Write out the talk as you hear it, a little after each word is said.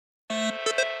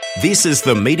This is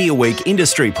the Mediaweek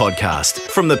Industry Podcast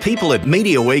from the people at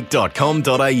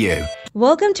mediaweek.com.au.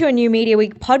 Welcome to a new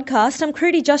Mediaweek podcast. I'm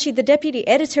Kruti, Joshi, the Deputy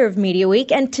Editor of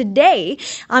Mediaweek, and today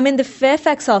I'm in the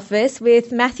Fairfax office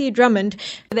with Matthew Drummond,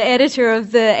 the editor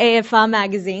of the AFR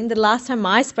Magazine. The last time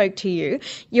I spoke to you,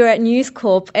 you were at News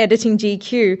Corp editing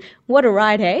GQ. What a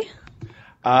ride, hey?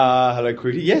 Hello,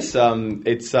 Kruti. Yes,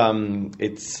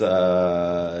 it's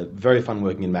very fun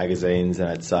working in magazines,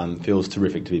 and it feels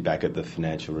terrific to be back at the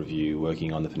Financial Review,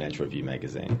 working on the Financial Review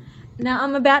magazine. Now,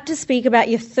 I'm about to speak about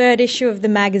your third issue of the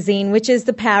magazine, which is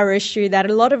the power issue that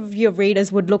a lot of your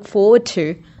readers would look forward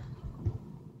to.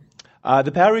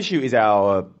 The power issue is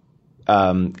our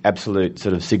absolute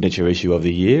sort of signature issue of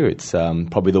the year. It's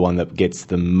probably the one that gets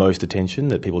the most attention,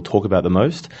 that people talk about the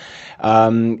most.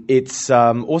 It's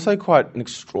also quite an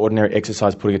extraordinary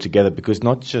exercise putting it together, because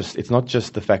it's not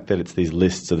just the fact that it's these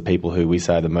lists of the people who we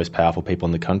say are the most powerful people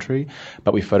in the country,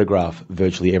 but we photograph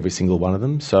virtually every single one of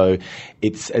them. So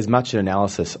it's as much an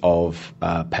analysis of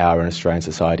power in Australian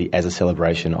society as a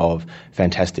celebration of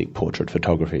fantastic portrait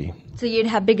photography. So you'd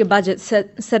have bigger budgets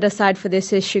set aside for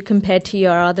this issue compared to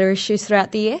your other issues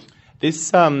throughout the year?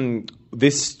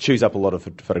 This chews up a lot of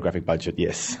photographic budget,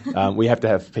 yes. We have to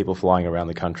have people flying around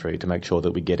the country to make sure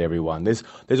that we get everyone.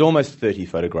 There's almost 30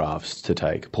 photographs to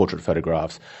take, portrait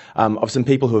photographs, of some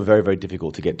people who are very, very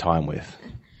difficult to get time with.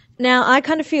 Now, I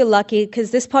kind of feel lucky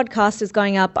because this podcast is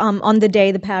going up on the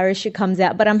day the power issue comes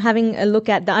out, but I'm having a look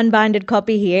at the unbinded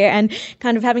copy here and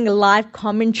kind of having a live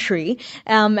commentary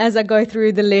as I go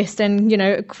through the list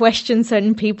and, question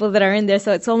certain people that are in there.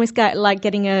 So it's almost like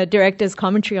getting a director's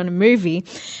commentary on a movie.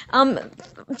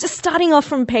 Just starting off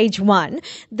from page 1,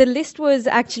 the list was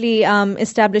actually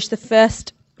established. The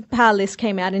first power list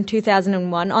came out in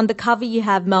 2001. On the cover, you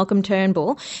have Malcolm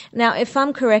Turnbull. Now, if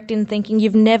I'm correct in thinking,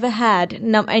 you've never had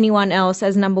anyone else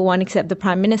as number one except the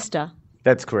Prime Minister.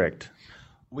 That's correct.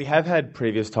 We have had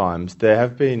previous times. There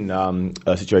have been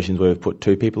situations where we've put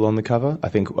two people on the cover. I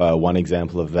think one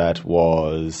example of that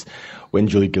was when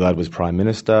Julia Gillard was Prime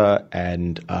Minister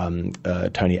and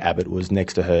Tony Abbott was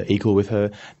next to her, equal with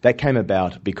her. That came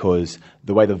about because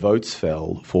the way the votes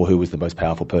fell for who was the most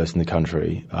powerful person in the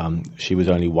country, she was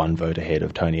only one vote ahead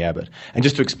of Tony Abbott. And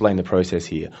just to explain the process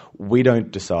here, we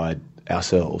don't decide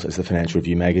ourselves as the Financial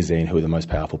Review magazine who are the most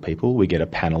powerful people. We get a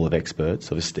panel of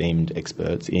experts, of esteemed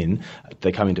experts in.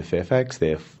 They come into Fairfax.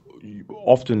 They're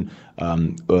often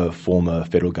former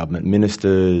federal government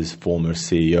ministers, former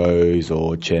CEOs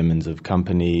or chairmen of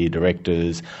company,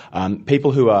 directors,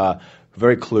 people who are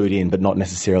very clued in but not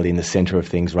necessarily in the centre of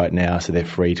things right now, so they're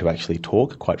free to actually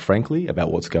talk, quite frankly,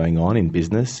 about what's going on in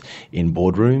business, in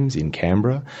boardrooms, in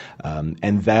Canberra,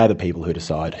 and they're the people who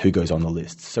decide who goes on the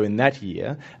list. So in that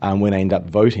year, when they end up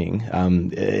voting,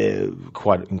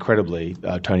 quite incredibly,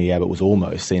 Tony Abbott was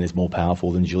almost seen as more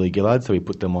powerful than Julia Gillard, so we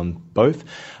put them on both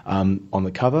on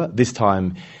the cover. This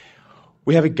time,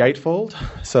 we have a gatefold,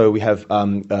 so we have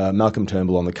Malcolm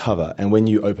Turnbull on the cover, and when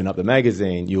you open up the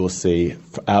magazine, you will see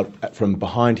out from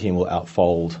behind him will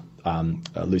outfold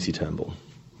Lucy Turnbull.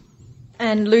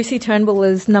 And Lucy Turnbull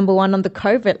is number one on the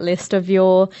covert list of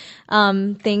your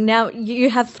thing. Now, you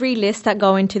have 3 lists that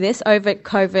go into this: overt,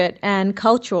 covert, and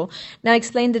cultural. Now,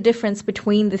 explain the difference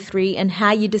between the 3 and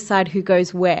how you decide who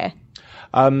goes where.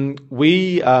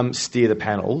 We steer the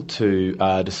panel to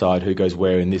decide who goes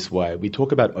where in this way. We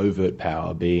talk about overt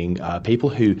power being people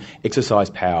who exercise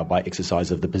power by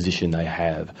exercise of the position they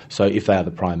have. So if they are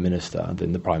the Prime Minister,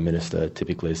 then the Prime Minister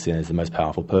typically is seen as the most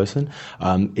powerful person.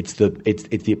 It's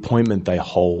the appointment they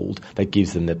hold that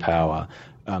gives them the power.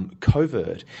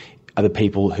 Covert are the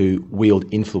people who wield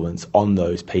influence on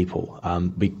those people.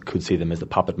 We could see them as the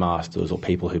puppet masters, or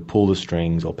people who pull the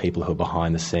strings, or people who are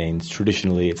behind the scenes.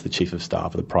 Traditionally, it's the Chief of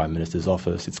Staff of the Prime Minister's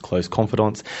office. It's close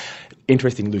confidants.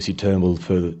 Interesting, Lucy Turnbull,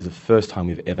 for the first time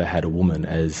we've ever had a woman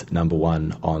as number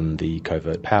one on the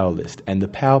covert power list. And the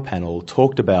power panel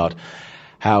talked about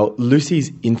how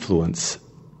Lucy's influence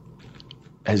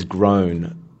has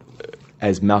grown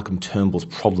as Malcolm Turnbull's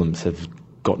problems have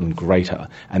gotten greater,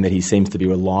 and that he seems to be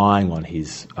relying on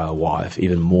his wife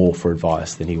even more for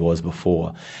advice than he was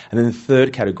before. And then the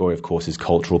third category, of course, is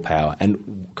cultural power.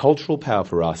 And cultural power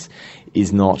for us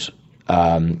is not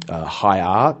high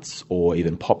arts or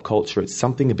even pop culture. It's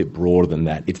something a bit broader than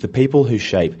that. It's the people who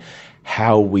shape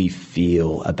how we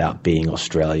feel about being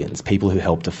Australians, people who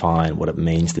help define what it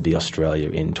means to be Australia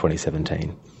in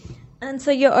 2017. And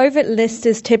so your overt list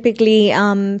is typically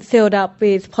filled up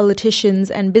with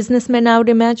politicians and businessmen, I would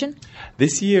imagine?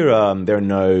 This year, there are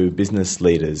no business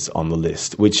leaders on the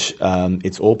list, which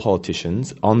it's all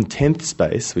politicians. On 10th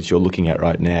space, which you're looking at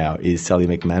right now, is Sally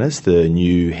McManus, the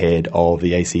new head of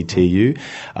the ACTU.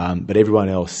 But everyone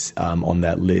else on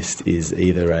that list is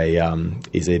either a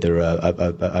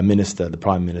minister, the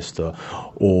Prime Minister,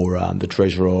 or the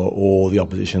Treasurer, or the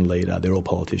opposition leader. They're all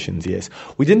politicians, yes.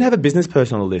 We didn't have a business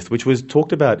person on the list, which was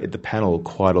talked about at the panel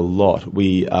quite a lot.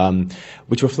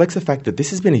 Which reflects the fact that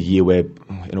this has been a year where,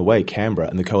 in a way, Canberra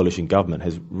and the coalition government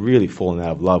has really fallen out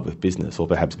of love with business, or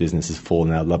perhaps business has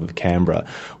fallen out of love with Canberra.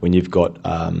 When you've got,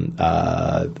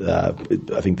 I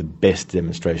think the best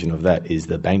demonstration of that is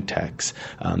the bank tax.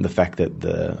 The fact that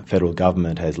the federal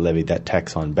government has levied that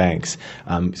tax on banks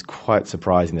is quite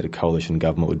surprising that a coalition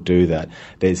government would do that.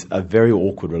 There's a very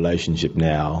awkward relationship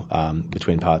now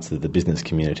between parts of the business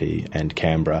community and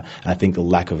Canberra, and I think the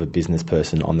lack of a business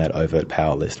person on that overt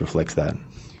power list reflects that.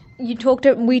 We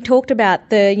talked about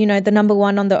the number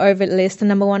one on the overt list, the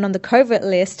number one on the covert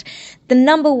list. The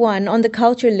number one on the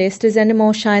culture list is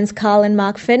Endemol Shine's Carl and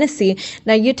Mark Fennessy.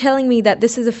 Now you're telling me that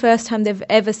this is the first time they've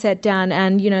ever sat down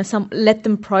and let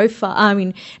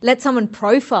someone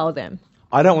profile them.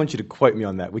 I don't want you to quote me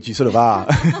on that, which you sort of are.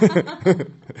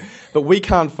 But we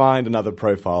can't find another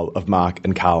profile of Mark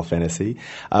and Carl Fennessy.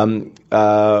 This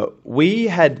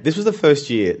was the first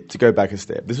year, to go back a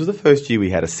step, this was the first year we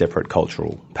had a separate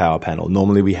cultural power panel.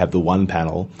 Normally we have the one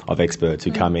panel of experts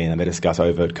who come in and they discuss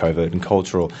overt, covert and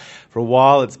cultural. For a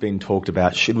while it's been talked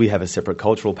about, should we have a separate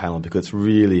cultural panel, because it's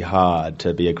really hard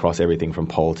to be across everything from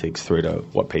politics through to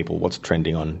what's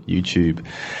trending on YouTube.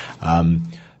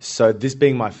 So this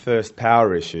being my first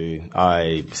power issue,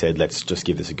 I said, let's just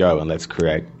give this a go and let's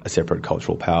create a separate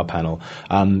cultural power panel.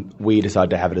 We decided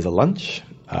to have it as a lunch.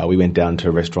 We went down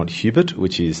to restaurant Hubert,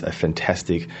 which is a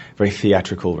fantastic, very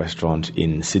theatrical restaurant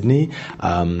in Sydney.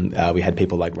 We had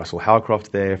people like Russell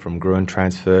Howcroft there from Gruen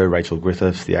Transfer, Rachel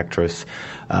Griffiths, the actress,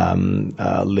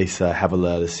 Lisa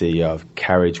Havilah, the CEO of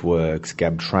Carriage Works,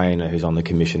 Gab Trainer, who's on the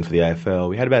commission for the AFL.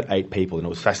 We had about 8 people, and it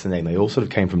was fascinating. They all sort of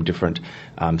came from different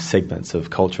segments of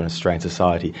culture and Australian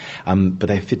society, but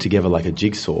they fit together like a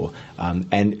jigsaw.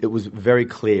 And it was very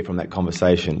clear from that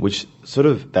conversation,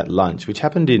 that lunch, which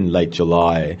happened in late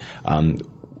July,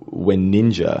 when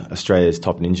Ninja, Australia's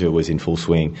top ninja, was in full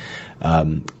swing,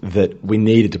 that we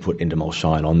needed to put Endemol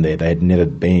Shine on there. They had never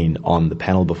been on the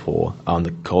panel before, on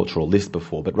the cultural list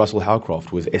before. But Russell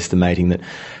Howcroft was estimating that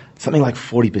something like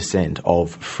 40%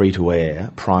 of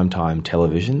free-to-air primetime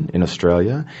television in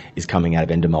Australia is coming out of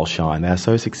Endemol Shine. They are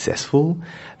so successful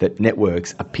that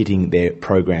networks are pitting their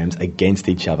programs against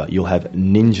each other. You'll have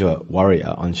Ninja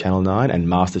Warrior on Channel 9 and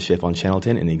MasterChef on Channel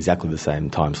 10 in exactly the same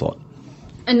time slot.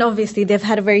 And obviously they've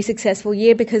had a very successful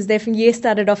year, because their year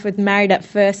started off with Married at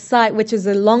First Sight, which is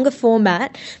a longer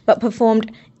format but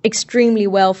performed extremely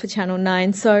well for Channel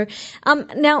 9. So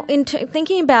now,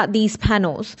 thinking about these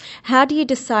panels, how do you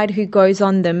decide who goes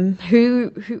on them?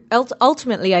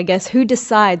 Ultimately, I guess, who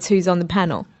decides who's on the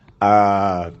panel? Do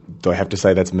I have to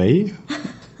say that's me?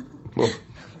 Well,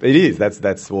 it is.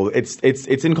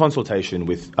 It's in consultation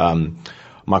with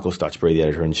Michael Stutchbury, the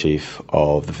editor-in-chief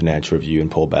of the Financial Review, and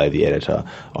Paul Bailey, the editor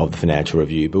of the Financial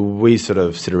Review. But we sort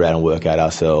of sit around and work out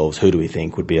ourselves who do we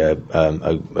think would be a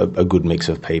good mix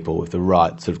of people with the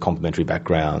right sort of complementary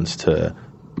backgrounds to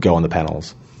go on the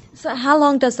panels. So how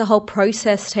long does the whole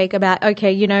process take?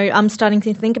 I'm starting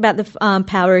to think about the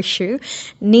power issue,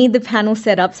 need the panel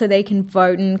set up so they can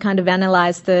vote and kind of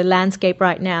analyse the landscape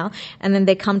right now, and then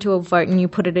they come to a vote and you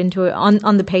put it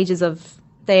on the pages of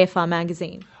the AFR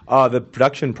Magazine. The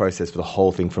production process for the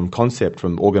whole thing, from concept,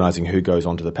 from organising who goes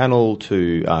onto the panel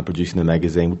to producing the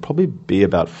magazine, would probably be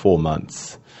about 4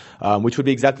 months, which would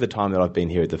be exactly the time that I've been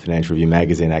here at the Financial Review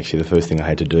magazine. Actually, the first thing I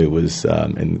had to do was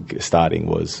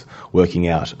working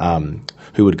out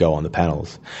who would go on the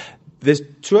panels. There's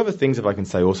 2 other things, if I can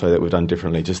say also, that we've done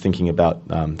differently, just thinking about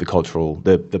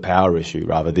the power issue,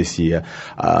 rather, this year.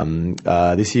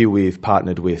 This year we've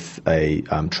partnered with a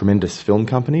tremendous film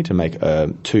company to make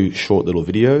 2 short little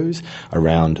videos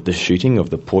around the shooting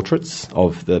of the portraits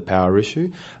of the power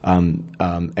issue.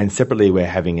 And separately we're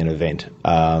having an event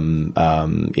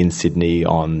in Sydney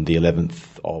on the 11th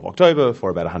of October for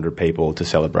about 100 people to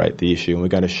celebrate the issue, and we're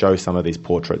going to show some of these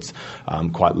portraits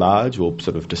quite large. We'll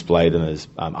sort of display them as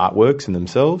artworks in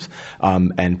themselves,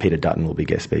 and Peter Dutton will be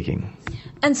guest speaking.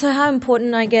 And so how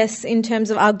important, I guess, in terms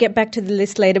of, I'll get back to the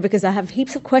list later because I have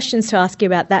heaps of questions to ask you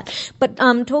about that, but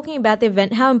talking about the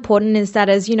event, how important is that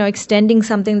as, extending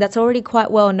something that's already quite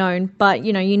well known, but,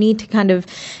 you need to kind of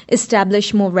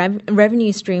establish more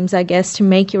revenue streams, I guess, to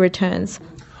make your returns?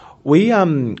 We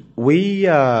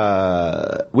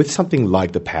with something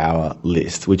like the Power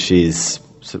list, which is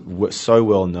so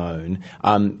well known,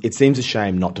 it seems a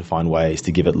shame not to find ways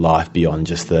to give it life beyond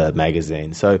just the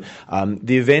magazine. So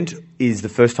the event is the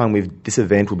first time this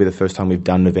event will be the first time we've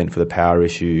done an event for the Power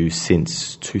issue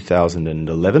since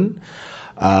 2011.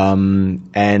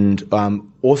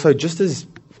 Also, just as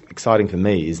exciting for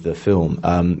me is the film.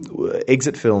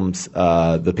 Exit Films,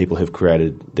 the people who've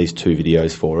created these two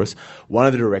videos for us. One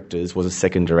of the directors was a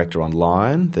second director on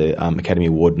Lion, the Academy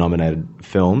Award nominated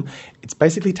film. It's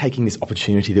basically taking this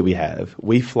opportunity that we have.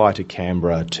 We fly to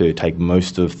Canberra to take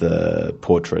most of the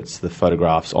portraits, the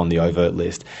photographs on the overt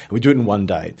list, and we do it in one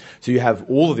day. So you have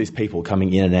all of these people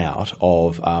coming in and out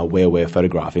of where we're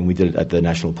photographing. We did it at the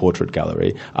National Portrait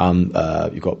Gallery.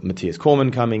 You've got Matthias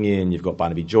Cormann coming in, you've got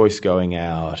Barnaby Joyce going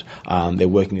out, they're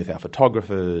working with our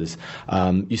photographers.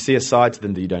 You see a side to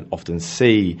them that you don't often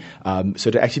see.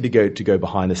 So to actually go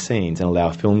behind the scenes and allow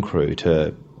a film crew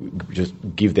to just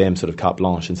give them sort of carte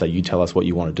blanche and say, you tell us what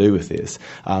you want to do with this.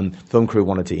 Film crew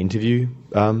wanted to interview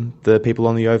the people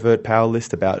on the overt Power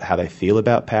list about how they feel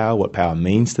about power, what power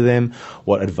means to them,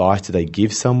 what advice do they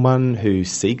give someone who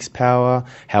seeks power,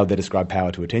 how they describe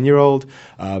power to a 10-year-old.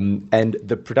 And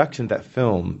the production of that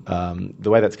film, the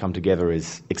way that's come together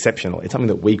is exceptional. It's something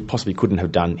that we possibly couldn't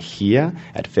have done here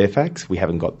at Fairfax. We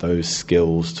haven't got those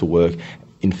skills to work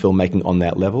in filmmaking on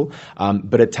that level,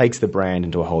 but it takes the brand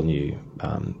into a whole new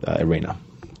arena.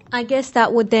 I guess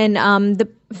that would then, the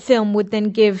film would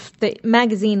then give the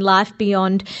magazine life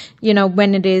beyond,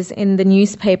 when it is in the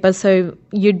newspaper. So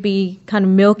you'd be kind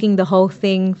of milking the whole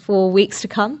thing for weeks to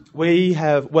come? We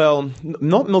have,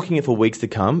 not milking it for weeks to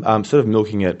come, sort of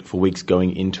milking it for weeks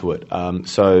going into it.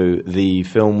 So the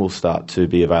film will start to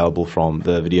be available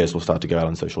the videos will start to go out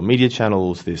on social media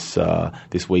channels this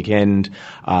weekend.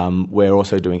 We're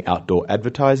also doing outdoor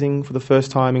advertising for the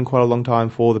first time in quite a long time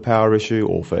for the Power issue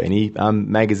or for any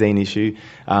magazine issue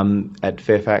at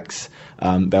Fairfax.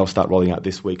 They'll start rolling out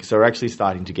this week. So we're actually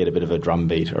starting to get a bit of a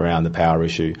drumbeat around the Power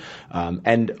issue.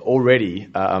 And already,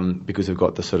 because we've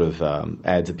got the sort of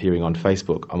ads appearing on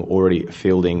Facebook, I'm already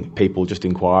fielding people just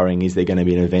inquiring, is there going to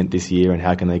be an event this year and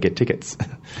how can they get tickets?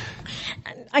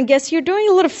 I guess you're doing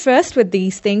a little first with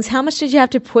these things. How much did you have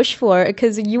to push for?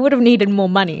 Because you would have needed more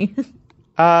money.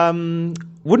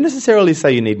 Wouldn't necessarily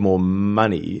say you need more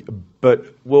money, but,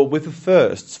 with the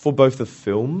firsts, for both the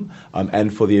film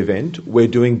and for the event, we're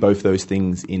doing both those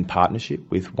things in partnership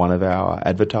with one of our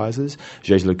advertisers,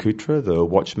 Joshi, the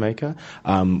watchmaker.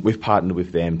 We've partnered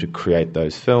with them to create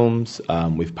those films.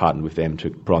 We've partnered with them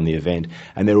to put on the event,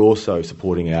 and they're also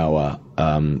supporting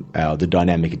the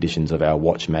dynamic editions of our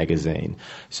watch magazine.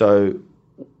 So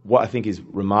what I think is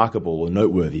remarkable or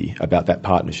noteworthy about that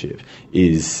partnership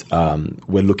is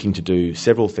we're looking to do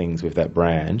several things with that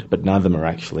brand, but none of them are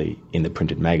actually in the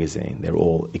printed magazine. They're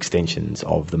all extensions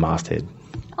of the masthead.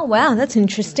 Oh, wow, that's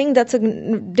interesting. That's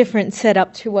a different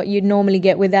setup to what you'd normally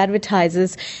get with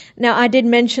advertisers. Now, I did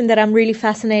mention that I'm really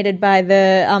fascinated by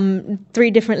the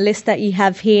 3 different lists that you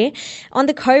have here. On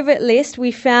the covert list,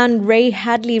 we found Ray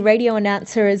Hadley, radio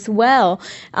announcer, as well.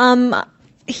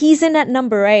 He's in at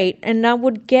number 8, and I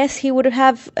would guess he would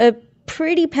have a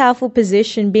pretty powerful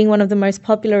position, being one of the most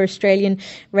popular Australian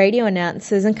radio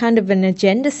announcers and kind of an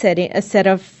agenda set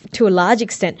of to a large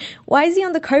extent. Why is he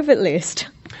on the covert list?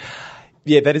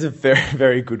 Yeah, that is a very,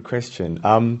 very good question.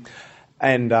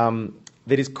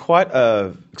 There is quite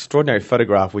an extraordinary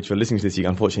photograph, which for listening to this you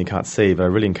unfortunately can't see, but I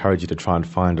really encourage you to try and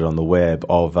find it on the web,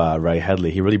 of Ray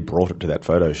Hadley. He really brought it to that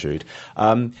photo shoot.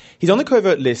 He's on the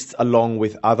covert list along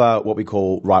with other what we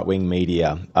call right-wing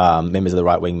media, members of the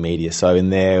right-wing media. So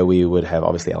in there we would have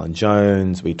obviously Alan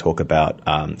Jones, we talk about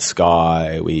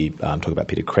Sky, we talk about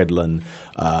Peter Credlin.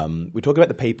 We talk about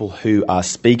the people who are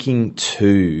speaking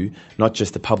to not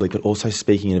just the public, but also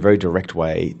speaking in a very direct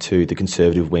way to the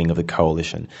conservative wing of the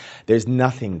coalition. There's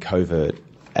nothing covert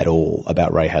at all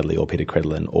about Ray Hadley or Peter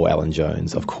Credlin or Alan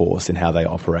Jones, of course, in how they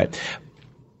operate.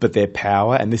 But their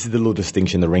power, and this is the little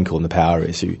distinction, the wrinkle in the Power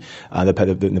issue,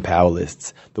 the Power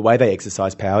lists, the way they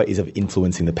exercise power is of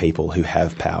influencing the people who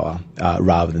have power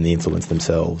rather than the influence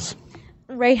themselves.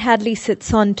 Ray Hadley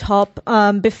sits on top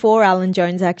before Alan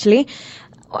Jones, actually.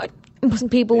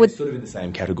 People They're would sort of in the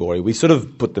same category. We sort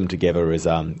of put them together as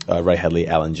Ray Hadley,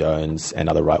 Alan Jones, and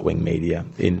other right-wing media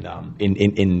in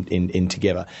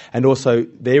together. And also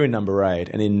they're in number 8,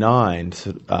 and in 9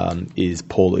 is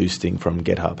Paul Oosting from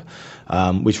GetUp,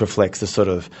 which reflects the sort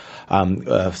of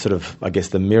I guess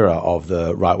the mirror of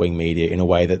the right-wing media in a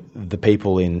way that the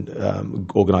people in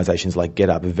organisations like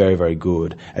GetUp are very, very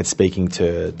good at speaking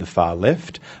to the far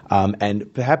left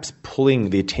and perhaps pulling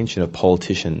the attention of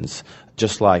politicians,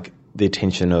 just like the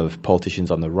attention of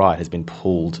politicians on the right has been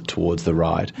pulled towards the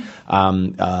right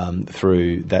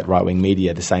through that right-wing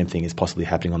media. The same thing is possibly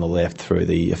happening on the left through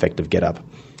the effect of Get Up.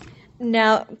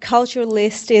 Now, cultural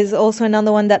list is also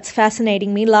another one that's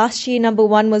fascinating me. Last year, number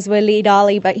 1 was Waleed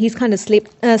Ali, but he's kind of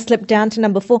slipped down to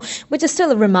number 4, which is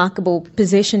still a remarkable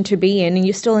position to be in, and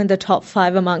you're still in the top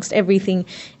 5 amongst everything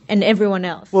and everyone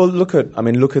else. Well, look at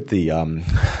the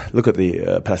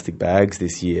plastic bags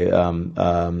this year.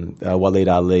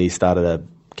 Waleed Ali started a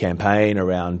campaign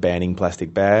around banning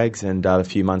plastic bags, and a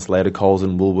few months later Coles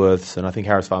and Woolworths and I think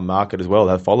Harris Farm Market as well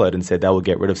have followed and said they will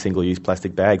get rid of single-use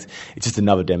plastic bags. It's just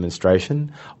another demonstration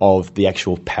of the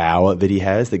actual power that he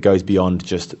has that goes beyond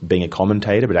just being a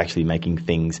commentator but actually making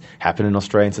things happen in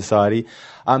Australian society.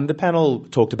 The panel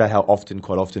talked about how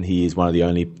quite often he is one of the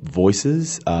only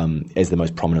voices as the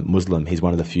most prominent Muslim. He's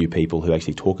one of the few people who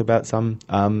actually talk about some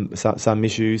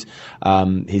issues.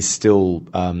 He's still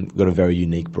got a very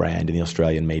unique brand in the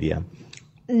Australian media.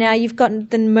 Now you've got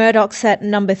the Murdochs at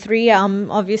number 3.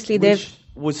 Obviously Which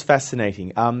was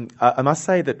fascinating. I must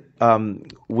say that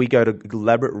we go to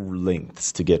elaborate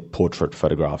lengths to get portrait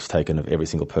photographs taken of every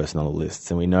single person on the lists,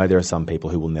 and we know there are some people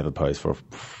who will never pose for a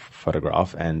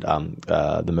photograph, and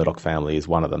the Murdoch family is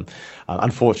one of them.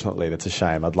 Unfortunately, that's a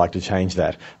shame. I'd like to change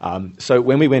that. So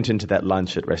when we went into that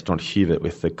lunch at Restaurant Hubert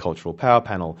with the Cultural Power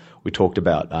panel, we talked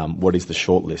about what is the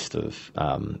short list of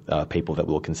people that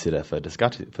we'll consider for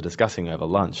discussing over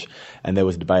lunch, and there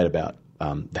was debate about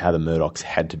how the Murdochs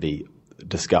had to be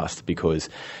discussed, because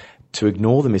to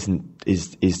ignore them is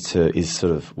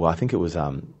sort of, well, I think it was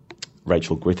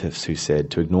Rachel Griffiths who said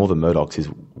to ignore the Murdochs is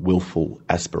willful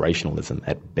aspirationalism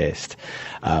at best.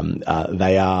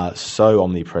 They are so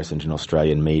omnipresent in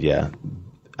Australian media,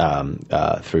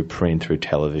 through print, through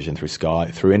television, through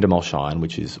Sky, through Endemol Shine,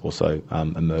 which is also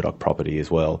a Murdoch property as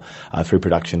well, through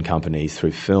production companies,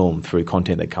 through film, through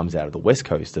content that comes out of the west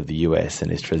coast of the US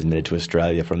and is transmitted to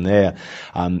Australia from there.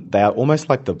 They are almost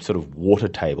like the sort of water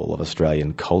table of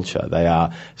Australian culture. They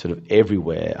are sort of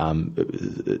everywhere,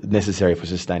 necessary for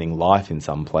sustaining life in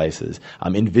some places,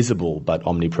 invisible but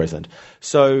omnipresent.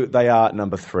 So they are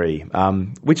number 3,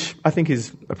 which I think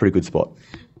is a pretty good spot.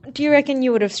 Do you reckon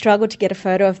you would have struggled to get a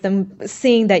photo of them,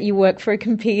 seeing that you work for a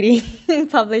competing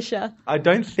publisher? I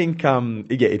don't think.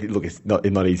 Look, it's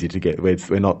not easy to get.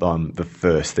 We're not the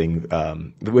first thing.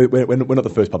 We're not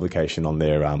the first publication on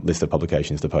their list of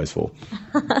publications to post for.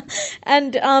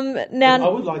 And now, I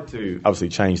would like to obviously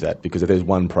change that, because if there's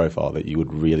one profile that you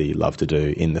would really love to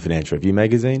do in the Financial Review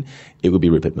magazine, it would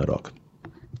be Rupert Murdoch.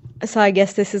 So I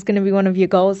guess this is going to be one of your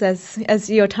goals as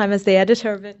your time as the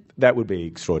editor of it. That would be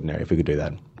extraordinary if we could do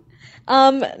that.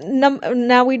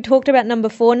 Now we talked about number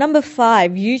 4. Number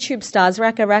 5, YouTube stars,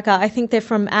 Raka Raka. I think they're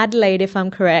from Adelaide, if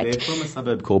I'm correct. They're from a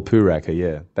suburb called Pooraka,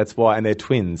 yeah. That's why, and they're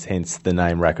twins, hence the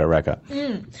name Raka Raka.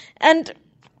 And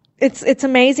it's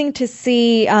amazing to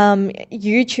see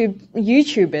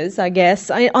YouTubers, I guess,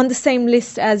 on the same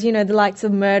list as, the likes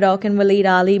of Murdoch and Waleed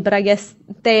Ali, but I guess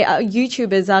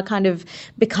YouTubers are kind of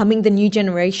becoming the new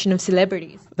generation of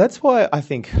celebrities. That's why I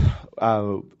think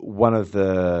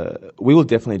we will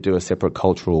definitely do a separate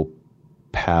cultural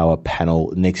power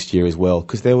panel next year as well,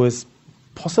 because there was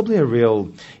possibly a real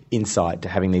insight to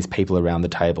having these people around the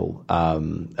table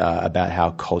about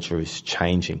how culture is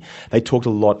changing. They talked a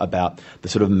lot about the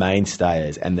sort of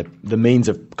mainstays and the means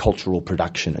of cultural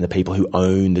production and the people who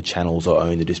own the channels or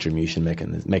own the distribution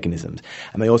mechanisms.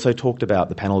 And they also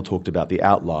the panel talked about the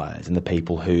outliers and the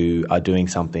people who are doing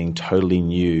something totally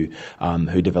new,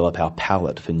 who develop our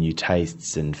palate for new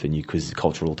tastes and for new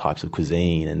cultural types of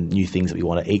cuisine and new things that we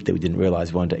want to eat that we didn't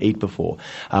realise we wanted to eat before.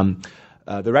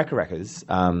 The Raka Rakas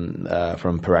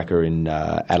from Pooraka in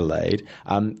Adelaide,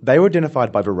 they were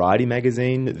identified by Variety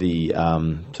Magazine, the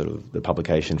sort of the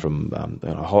publication from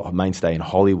a mainstay in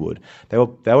Hollywood. They were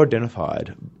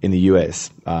identified in the US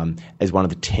as one of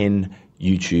the 10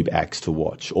 YouTube acts to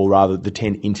watch, or rather the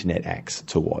 10 internet acts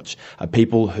to watch.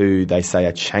 People who they say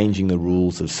are changing the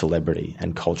rules of celebrity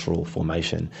and cultural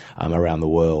formation around the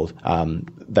world.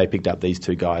 They picked up these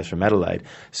 2 guys from Adelaide.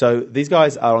 So these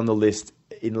guys are on the list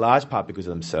in large part because of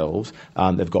themselves.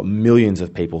 They've got millions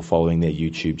of people following their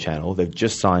YouTube channel. They've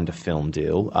just signed a film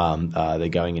deal. They're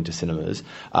going into cinemas.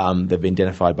 They've been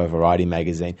identified by Variety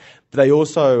Magazine. But they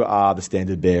also are the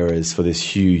standard bearers for this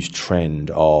huge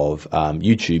trend of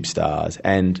YouTube stars.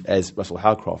 And as Russell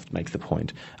Howcroft makes the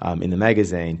point in the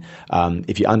magazine,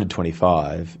 if you're under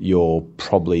 25, you're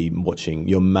probably watching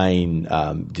your main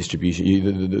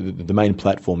distribution. The main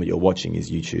platform that you're watching is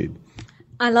YouTube.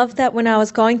 I love that when I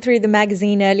was going through the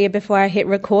magazine earlier before I hit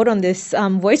record on this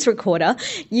voice recorder,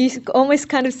 you almost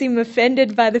kind of seem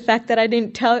offended by the fact that I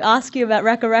didn't ask you about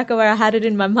Raka Raka where I had it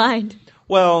in my mind.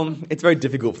 Well, it's very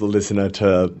difficult for the listener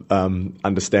to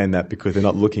understand that because they're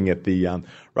not looking at the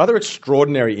rather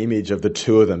extraordinary image of the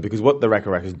two of them, because what the Raka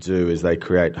Rakas do is they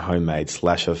create homemade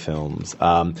slasher films.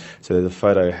 So the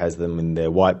photo has them in their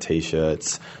white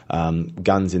T-shirts,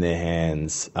 guns in their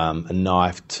hands, a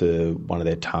knife to one of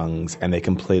their tongues, and they're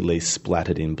completely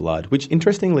splattered in blood, which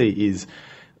interestingly is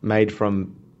made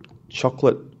from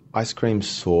chocolate ice cream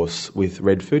sauce with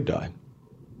red food dye.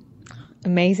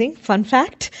 Amazing. Fun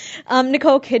fact.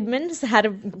 Nicole Kidman's had a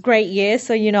great year,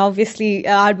 so, obviously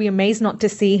I'd be amazed not to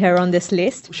see her on this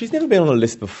list. She's never been on a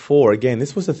list before. Again,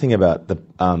 this was the thing about the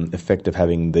effect of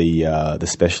having the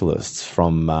specialists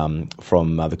from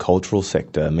the cultural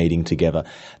sector meeting together.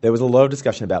 There was a lot of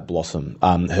discussion about Blossom,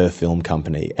 her film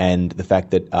company, and the fact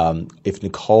that if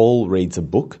Nicole reads a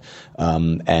book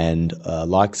and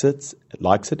likes it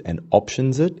and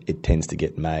options it, it tends to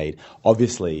get made.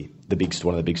 Obviously,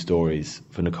 one of the big stories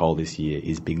for Nicole this year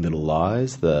is Big Little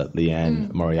Lies, the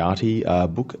Leanne Moriarty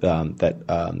book,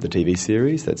 the TV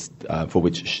series that's for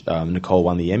which Nicole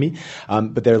won the Emmy.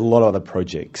 But there are a lot of other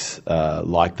projects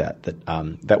like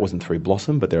that wasn't through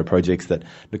Blossom, but there are projects that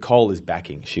Nicole is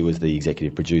backing. She was the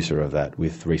executive producer of that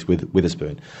with Reese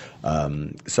Witherspoon.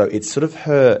 So it's sort of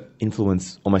her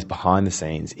influence almost behind the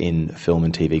scenes in film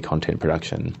and TV content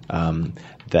production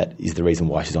that is the reason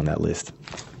why she's on that list.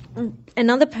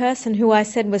 Another person who I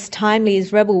said was timely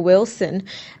is Rebel Wilson.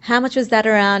 How much was that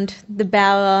around the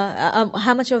Bauer?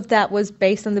 How much of that was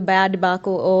based on the Bauer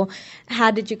debacle, or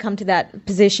how did you come to that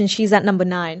position? She's at number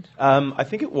 9. I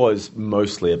think it was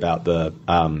mostly about the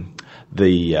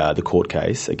court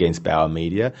case against Bauer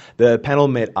Media. The panel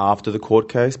met after the court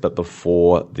case, but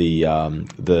before the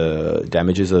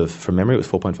damages from memory, it was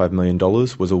 $4.5 million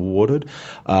was awarded.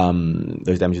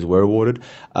 Those damages were awarded.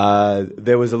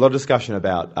 There was a lot of discussion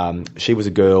about she was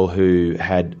a girl who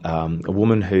had a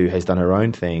woman who has done her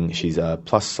own thing. She's a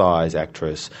plus size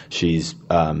actress. She's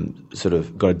sort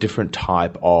of got a different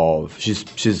type of she's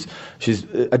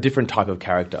a different type of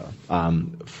character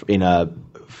in a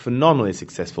phenomenally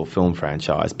successful film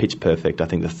franchise, Pitch Perfect. I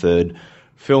think the third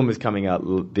film is coming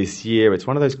out this year. It's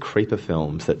one of those creeper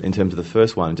films that, in terms of the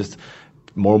first one, just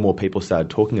more and more people started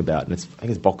talking about, and I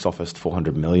think it's box office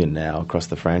 $400 million now across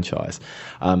the franchise.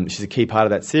 She's a key part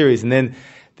of that series. And then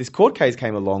this court case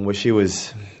came along where she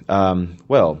was,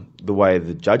 the way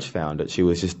the judge found it, she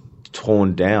was just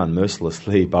torn down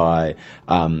mercilessly by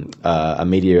a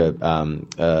media,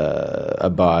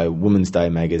 by Women's Day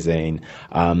magazine,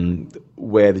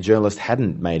 where the journalist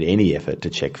hadn't made any effort to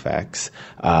check facts.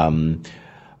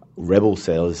 Rebel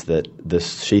says that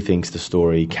she thinks the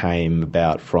story came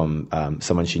about from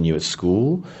someone she knew at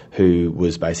school who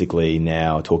was basically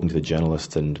now talking to the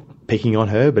journalist and picking on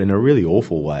her, but in a really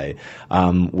awful way,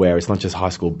 where it's not just high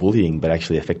school bullying, but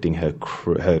actually affecting her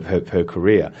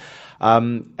career. As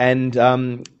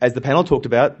the panel talked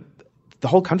about, the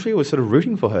whole country was sort of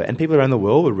rooting for her, and people around the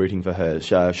world were rooting for her.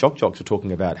 Shock jocks were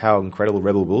talking about how incredible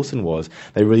Rebel Wilson was.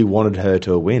 They really wanted her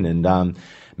to win, and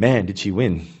man, did she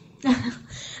win.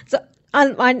 So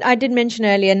I did mention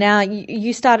earlier, now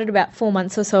you started about 4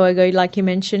 months or so ago, like you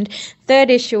mentioned. Third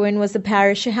issue in was the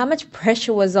Power issue. How much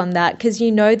pressure was on that? Because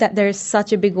you know that there is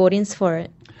such a big audience for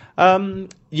it.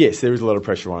 Yes, there is a lot of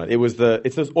pressure on it.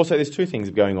 Also, there's two things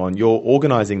going on. You're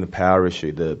organising the Power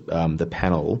issue, the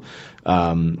panel,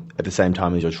 at the same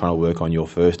time as you're trying to work on your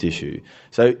first issue.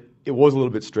 So it was a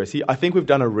little bit stressy. I think we've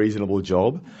done a reasonable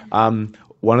job.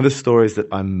 One of the stories that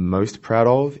I'm most proud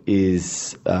of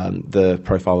is the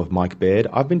profile of Mike Baird.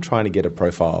 I've been trying to get a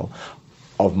profile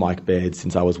of Mike Baird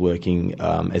since I was working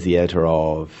as the editor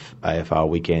of AFR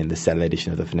Weekend, the Saturday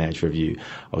edition of the Financial Review.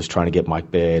 I was trying to get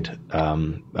Mike Baird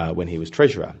when he was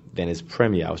Treasurer, then as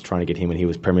Premier. I was trying to get him when he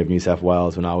was Premier of New South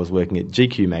Wales when I was working at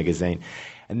GQ magazine.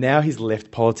 And now he's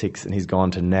left politics and he's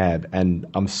gone to NAB, and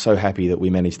I'm so happy that we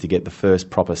managed to get the first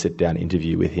proper sit-down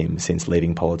interview with him since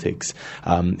leaving politics.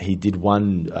 He did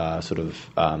one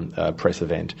press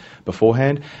event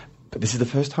beforehand, but this is the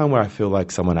first time where I feel like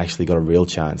someone actually got a real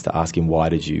chance to ask him, why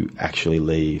did you actually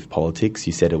leave politics?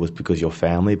 You said it was because your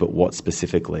family, but what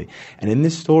specifically? And in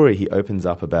this story, he opens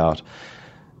up about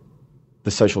the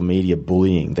social media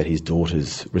bullying that his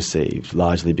daughters received,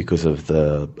 largely because of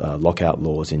the lockout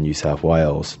laws in New South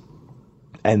Wales,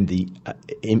 and the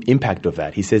impact of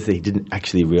that. He says that he didn't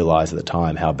actually realise at the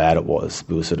time how bad it was.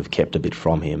 It was sort of kept a bit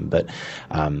from him, but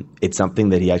it's something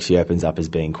that he actually opens up as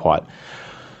being quite...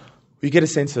 You get a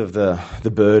sense of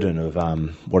the burden of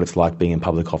what it's like being in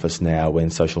public office now when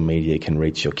social media can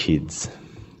reach your kids.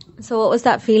 So what was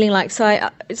that feeling like?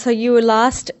 So you were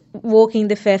last walking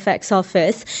the Fairfax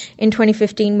office in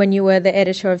 2015 when you were the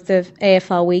editor of the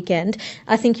AFR Weekend.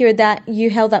 I think you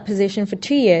held that position for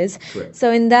 2 years. Correct.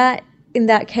 So in that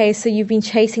case, so you've been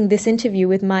chasing this interview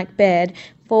with Mike Baird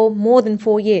for more than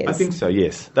 4 years. I think so,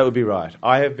 yes. That would be right.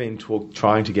 I have been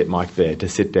trying to get Mike Baird to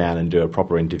sit down and do a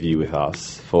proper interview with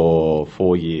us for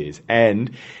 4 years.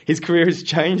 And his career has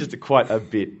changed quite a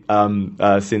bit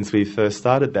since we first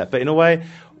started that. But in a way,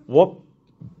 what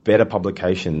better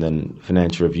publication than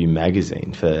Financial Review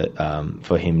Magazine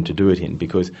for him to do it in?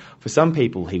 Because for some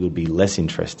people, he would be less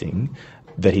interesting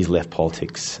that he's left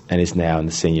politics and is now in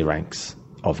the senior ranks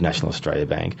of National Australia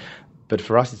Bank. But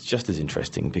for us, it's just as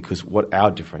interesting because what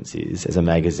our difference is as a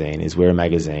magazine is we're a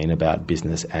magazine about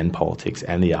business and politics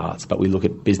and the arts, but we look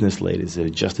at business leaders that are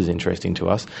just as interesting to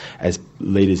us as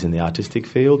leaders in the artistic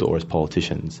field or as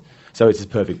politicians. So it's a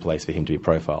perfect place for him to be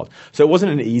profiled. So it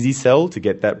wasn't an easy sell to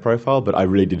get that profile, but I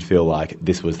really did feel like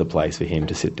this was the place for him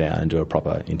to sit down and do a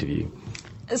proper interview.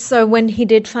 So when he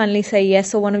did finally say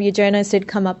yes, or one of your journalists did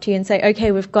come up to you and say,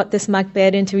 okay, we've got this Mike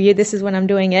Baird interview, this is when I'm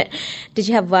doing it, did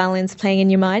you have violins playing in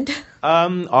your mind?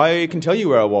 I can tell you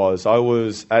where I was. I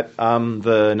was at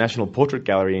the National Portrait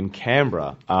Gallery in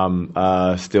Canberra,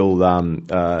 still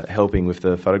helping with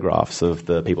the photographs of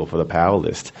the people for the Power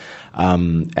List.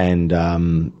 It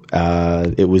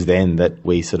was then that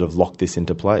we sort of locked this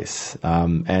into place.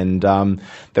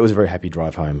 That was a very happy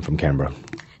drive home from Canberra.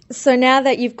 So now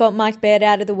that you've got Mike Baird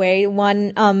out of the way,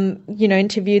 one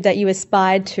interview that you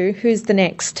aspired to, who's the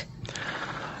next?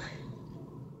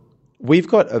 We've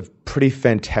got a pretty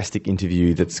fantastic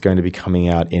interview that's going to be coming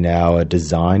out in our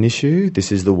design issue.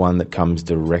 This is the one that comes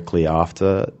directly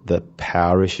after the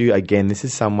power issue. Again, this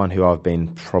is someone who I've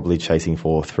been probably chasing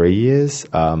for 3 years,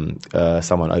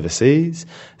 someone overseas,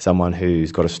 someone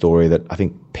who's got a story that I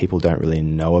think people don't really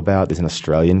know about. There's an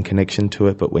Australian connection to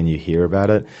it, but when you hear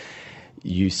about it,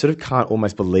 you sort of can't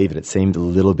almost believe it. It seemed a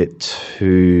little bit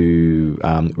too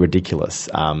ridiculous.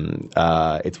 It's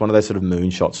one of those sort of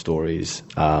moonshot stories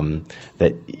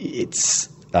that it's,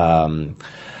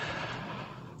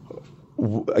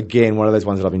 again, one of those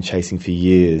ones that I've been chasing for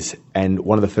years. And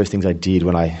one of the first things I did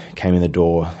when I came in the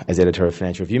door as editor of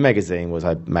Financial Review Magazine was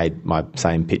I made my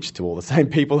same pitch to all the same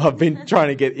people I've been trying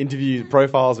to get interview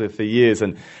profiles with for years.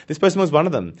 And this person was one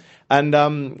of them. And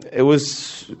it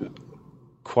was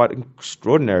quite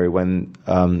extraordinary when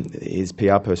his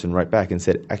PR person wrote back and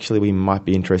said, actually, we might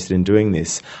be interested in doing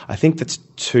this. I think that's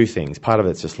two things. Part of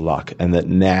it's just luck, and that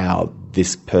now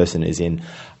this person is in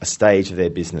a stage of their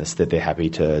business that they're happy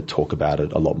to talk about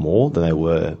it a lot more than they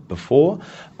were before.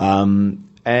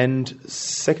 And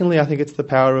secondly, I think it's the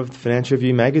power of the Financial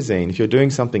Review Magazine. If you're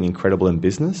doing something incredible in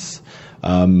business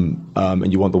and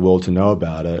you want the world to know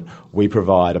about it, we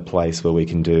provide a place where we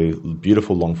can do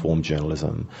beautiful long-form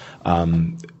journalism,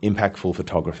 impactful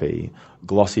photography,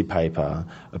 glossy paper,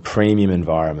 a premium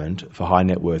environment for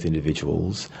high-net-worth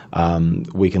individuals.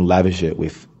 We can lavish it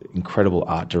with incredible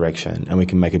art direction, and we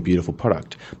can make a beautiful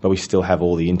product, but we still have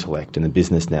all the intellect and the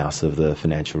business nous of the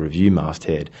Financial Review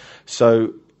masthead.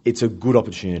 So it's a good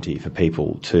opportunity for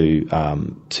people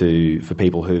for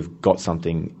people who've got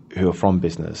something, who are from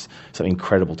business, something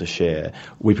incredible to share.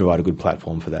 We provide a good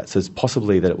platform for that. So it's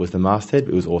possibly that it was the masthead,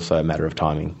 but it was also a matter of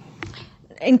timing.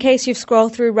 In case you've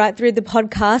scrolled right through the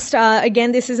podcast,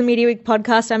 again, this is a Mediaweek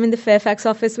podcast. I'm in the Fairfax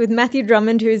office with Matthew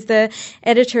Drummond, who's the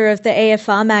editor of the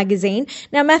AFR Magazine.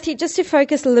 Now, Matthew, just to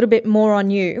focus a little bit more on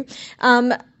you,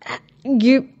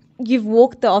 You've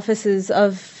walked the offices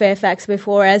of Fairfax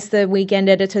before as the weekend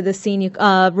editor, the senior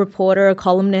reporter, a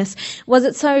columnist. Was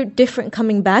it so different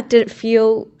coming back? Did it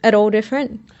feel at all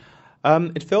different?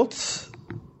 It felt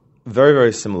very,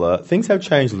 very similar. Things have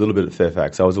changed a little bit at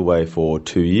Fairfax. I was away for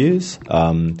 2 years.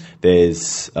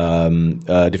 There's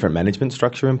a different management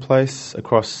structure in place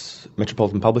across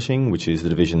Metropolitan Publishing, which is the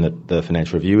division that the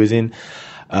Financial Review is in.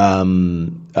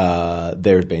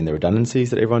 There have been the redundancies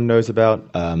that everyone knows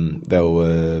about.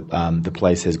 The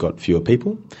place has got fewer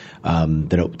people than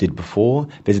it did before.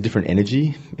 There's a different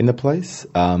energy in the place.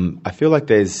 I feel like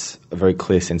there's a very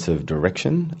clear sense of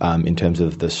direction in terms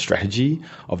of the strategy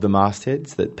of the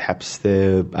mastheads that perhaps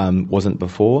there wasn't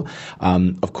before.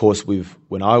 Of course,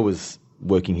 when I was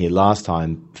working here last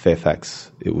time,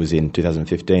 Fairfax, it was in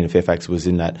 2015, and Fairfax was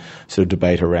in that sort of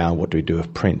debate around what do we do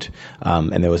with print.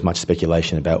 And there was much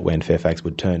speculation about when Fairfax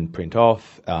would turn print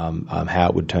off, how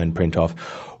it would turn print off.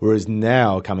 Whereas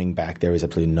now, coming back, there is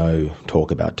absolutely no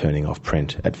talk about turning off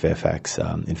print at Fairfax.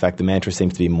 In fact, the mantra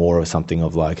seems to be more of something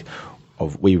of like,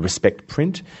 we respect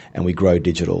print and we grow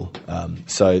digital.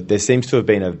 So there seems to have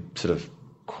been a sort of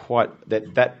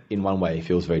that in one way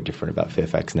feels very different about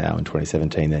Fairfax now in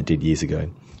 2017 than it did years ago.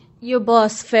 Your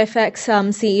boss, Fairfax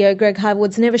CEO Greg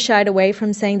Highwood's never shied away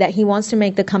from saying that he wants to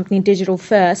make the company digital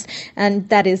first, and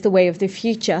that is the way of the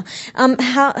future.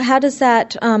 How does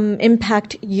that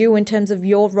impact you in terms of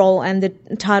your role and the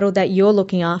title that you're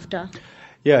looking after?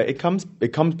 Yeah, it comes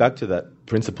back to that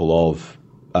principle of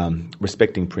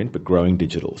respecting print but growing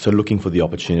digital. So looking for the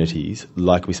opportunities,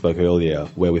 like we spoke earlier,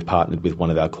 where we've partnered with one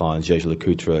of our clients,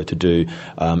 Joshi, to do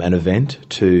an event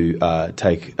to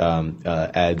take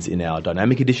ads in our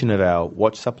dynamic edition of our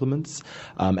watch supplements,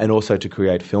 and also to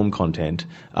create film content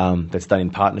that's done in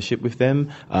partnership with them,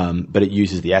 but it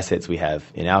uses the assets we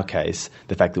have, in our case,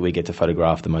 the fact that we get to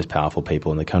photograph the most powerful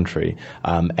people in the country,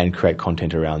 and create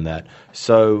content around that.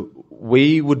 So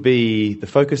we would be, the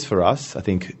focus for us, I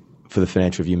think, for the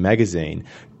Financial Review magazine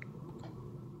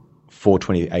for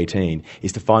 2018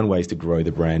 is to find ways to grow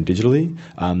the brand digitally.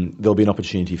 There'll be an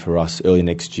opportunity for us early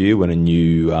next year when a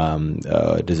new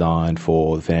design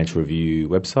for the Financial Review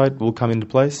website will come into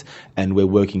place, and we're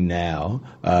working now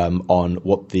on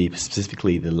what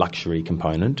specifically the luxury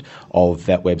component of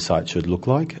that website should look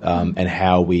like, and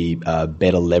how we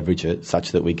better leverage it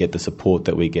such that we get the support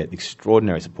that we get,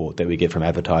 extraordinary support that we get from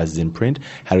advertisers in print.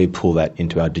 How do we pull that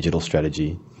into our digital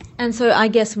strategy? And so I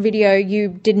guess video, you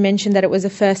did mention that it was the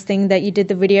first thing that you did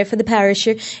the video for the Paris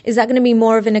shoot. Is that going to be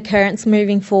more of an occurrence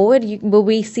moving forward? Will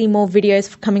we see more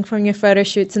videos coming from your photo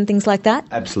shoots and things like that?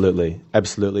 Absolutely.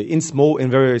 In very,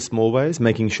 very small ways,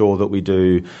 making sure that we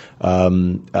do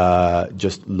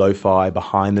just lo-fi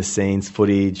behind the scenes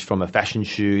footage from a fashion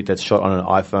shoot that's shot on an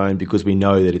iPhone, because we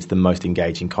know that it's the most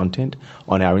engaging content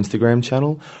on our Instagram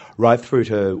channel, right through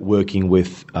to working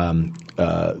with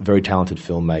very talented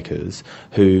filmmakers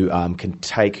who can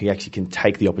take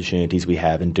the opportunities we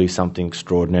have and do something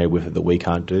extraordinary with it that we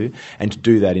can't do, and to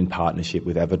do that in partnership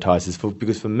with advertisers.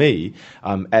 Because for me,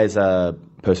 as a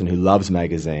person who loves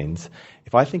magazines,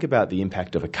 if I think about the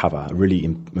impact of a cover, a really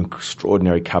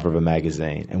extraordinary cover of a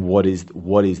magazine, and what does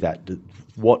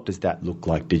that look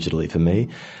like digitally for me,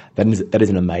 that is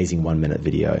an amazing 1-minute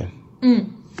video.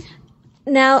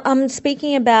 Now,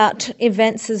 speaking about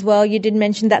events as well, you did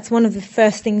mention that's one of the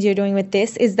first things you're doing with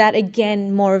this. Is that,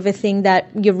 again, more of a thing that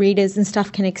your readers and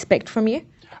stuff can expect from you?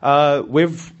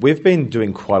 We've been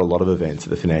doing quite a lot of events at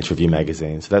the Financial Review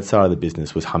magazine, so that side of the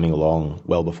business was humming along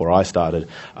well before I started.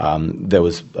 There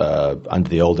was, under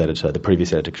the old editor, the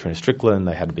previous editor, Katrina Strickland,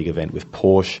 they had a big event with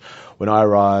Porsche. When I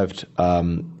arrived,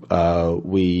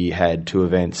 we had 2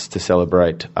 events to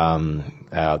celebrate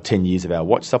our 10 years of our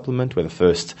watch supplement. We're the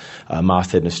first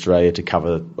masthead in Australia to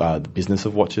cover the business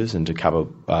of watches and to cover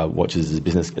watches as a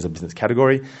business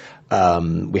category.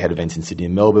 We had events in Sydney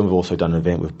and Melbourne. We've also done an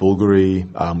event with Bulgari.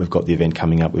 We've got the event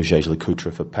coming up with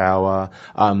Joshi for Power.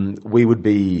 We would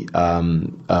be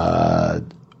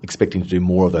expecting to do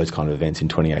more of those kind of events in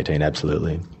 2018,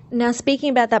 absolutely. Now, speaking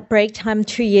about that break time,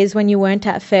 2 years when you weren't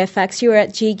at Fairfax, you were at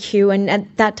GQ, and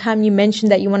at that time you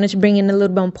mentioned that you wanted to bring in a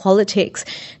little bit of politics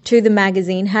to the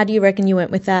magazine. How do you reckon you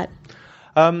went with that?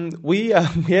 We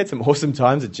had some awesome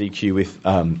times at GQ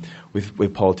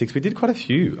with politics. We did quite a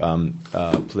few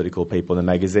political people in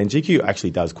the magazine. GQ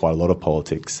actually does quite a lot of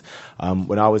politics.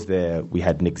 When I was there, we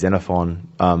had Nick Xenophon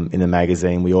in the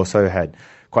magazine. We also had,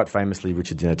 quite famously,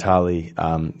 Richard Di Natale,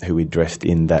 who we dressed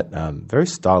in that very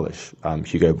stylish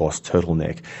Hugo Boss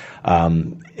turtleneck,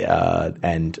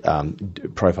 and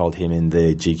profiled him in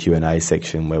the GQ&A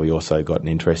section, where we also got an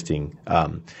interesting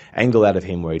angle out of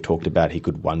him, where he talked about he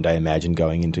could one day imagine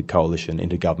going into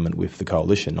government with the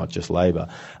coalition, not just Labor.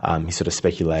 He sort of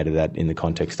speculated that in the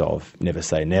context of never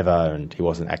say never, and he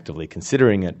wasn't actively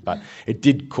considering it, but it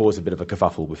did cause a bit of a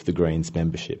kerfuffle with the Greens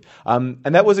membership. And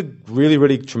that was a really,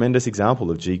 really tremendous example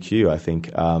of GQ, I think,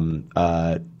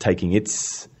 taking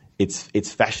its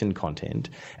fashion content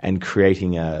and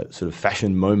creating a sort of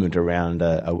fashion moment around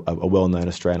a well-known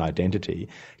Australian identity,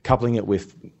 coupling it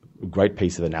with a great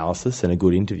piece of analysis and a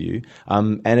good interview,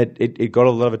 and it got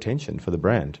a lot of attention for the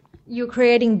brand. You're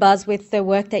creating buzz with the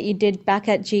work that you did back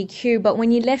at GQ, but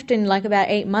when you left in like about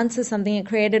 8 months or something, it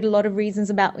created a lot of reasons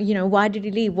about, why did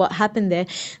he leave? What happened there?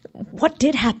 What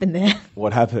did happen there?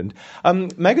 What happened?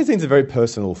 Magazines are very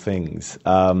personal things.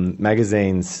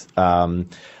 Magazines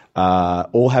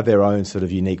all have their own sort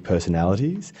of unique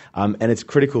personalities, and it's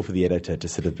critical for the editor to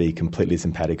sort of be completely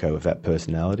simpatico with that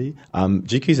personality.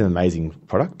 GQ is an amazing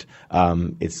product.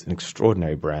 It's an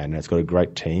extraordinary brand, and it's got a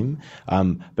great team.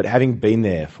 But having been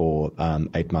there for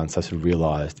 8 months, I sort of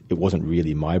realised it wasn't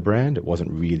really my brand. It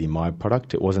wasn't really my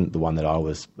product. It wasn't the one that I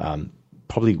was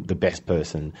probably the best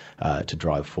person to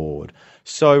drive forward.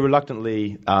 So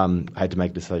reluctantly, I had to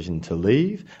make the decision to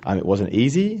leave. It wasn't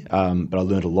easy, but I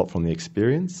learned a lot from the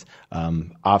experience.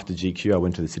 After GQ, I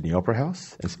went to the Sydney Opera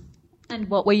House. And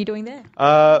what were you doing there?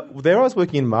 There I was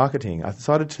working in marketing. I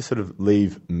decided to sort of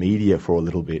leave media for a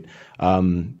little bit.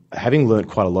 Having learnt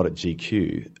quite a lot at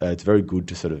GQ, it's very good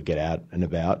to sort of get out and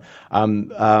about. I,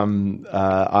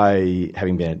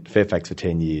 having been at Fairfax for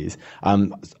 10 years,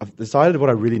 I've decided what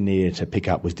I really needed to pick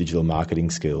up was digital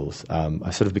marketing skills.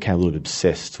 I sort of became a little bit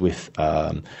obsessed with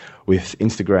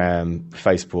Instagram,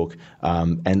 Facebook,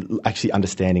 and actually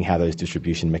understanding how those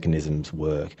distribution mechanisms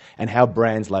work and how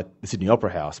brands like the Sydney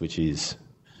Opera House, which is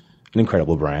an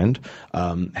incredible brand,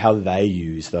 how they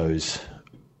use those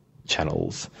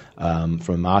channels from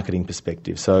a marketing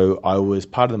perspective. So I was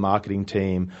part of the marketing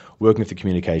team, working with the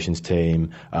communications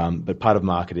team, but part of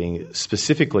marketing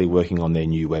specifically working on their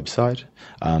new website.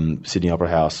 Sydney Opera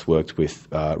House worked with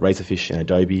Razorfish and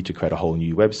Adobe to create a whole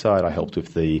new website. I helped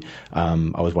with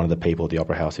I was one of the people at the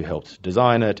Opera House who helped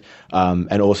design it,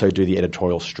 and also do the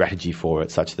editorial strategy for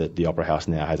it, such that the Opera House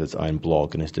now has its own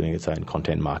blog and is doing its own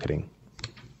content marketing.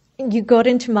 You got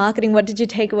into marketing. What did you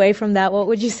take away from that? What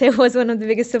would you say was one of the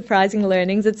biggest surprising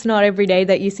learnings? It's not every day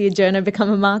that you see a journo become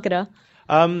a marketer.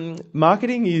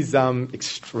 Marketing is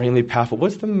extremely powerful.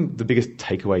 What's the biggest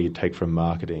takeaway you take from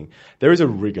marketing? There is a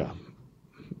rigour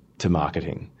to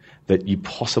marketing that you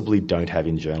possibly don't have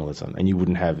in journalism and you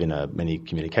wouldn't have in many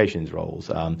communications roles.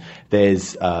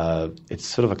 It's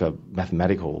sort of like a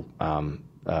mathematical,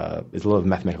 there's a lot of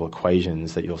mathematical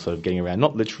equations that you're sort of getting around,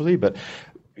 not literally, but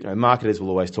marketers will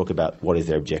always talk about what is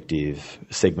their objective,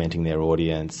 segmenting their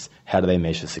audience, how do they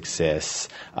measure success.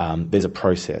 There's a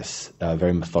process, a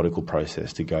very methodical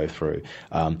process to go through.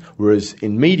 Whereas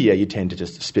in media, you tend to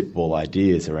just spitball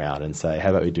ideas around and say,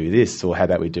 how about we do this or how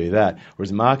about we do that?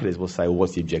 Whereas marketers will say, well,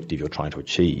 what's the objective you're trying to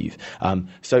achieve?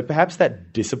 So perhaps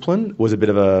that discipline was a bit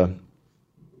of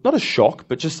not a shock,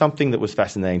 but just something that was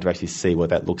fascinating to actually see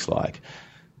what that looks like.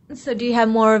 So do you have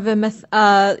more of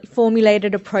a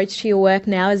formulated approach to your work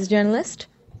now as a journalist?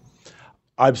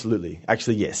 Absolutely.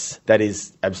 Actually, yes. That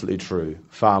is absolutely true.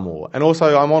 Far more. And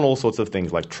also, I'm on all sorts of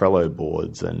things like Trello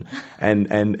boards and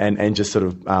just sort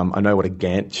of, I know what a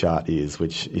Gantt chart is,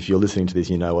 which if you're listening to this,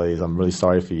 you know what it is. I'm really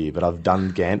sorry for you, but I've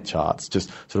done Gantt charts, just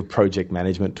sort of project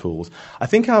management tools. I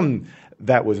think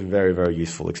that was a very, very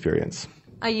useful experience.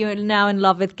 Are you now in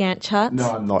love with Gantt charts?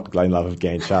 No, I'm not in love with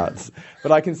Gantt charts.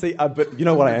 But I can see, but you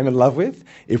know what I am in love with?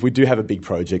 If we do have a big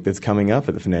project that's coming up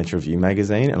at the Financial Review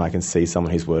magazine and I can see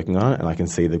someone who's working on it and I can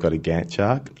see they've got a Gantt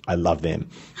chart, I love them.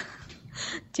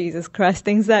 Jesus Christ,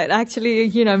 things that actually,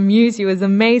 amuse you is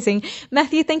amazing.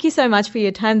 Matthew, thank you so much for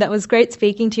your time. That was great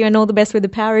speaking to you and all the best with the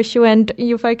Power Issue and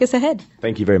your focus ahead.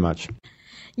 Thank you very much.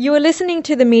 You are listening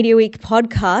to the Mediaweek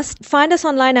podcast. Find us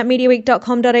online at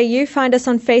mediaweek.com.au. Find us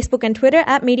on Facebook and Twitter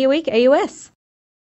at Mediaweek AUS.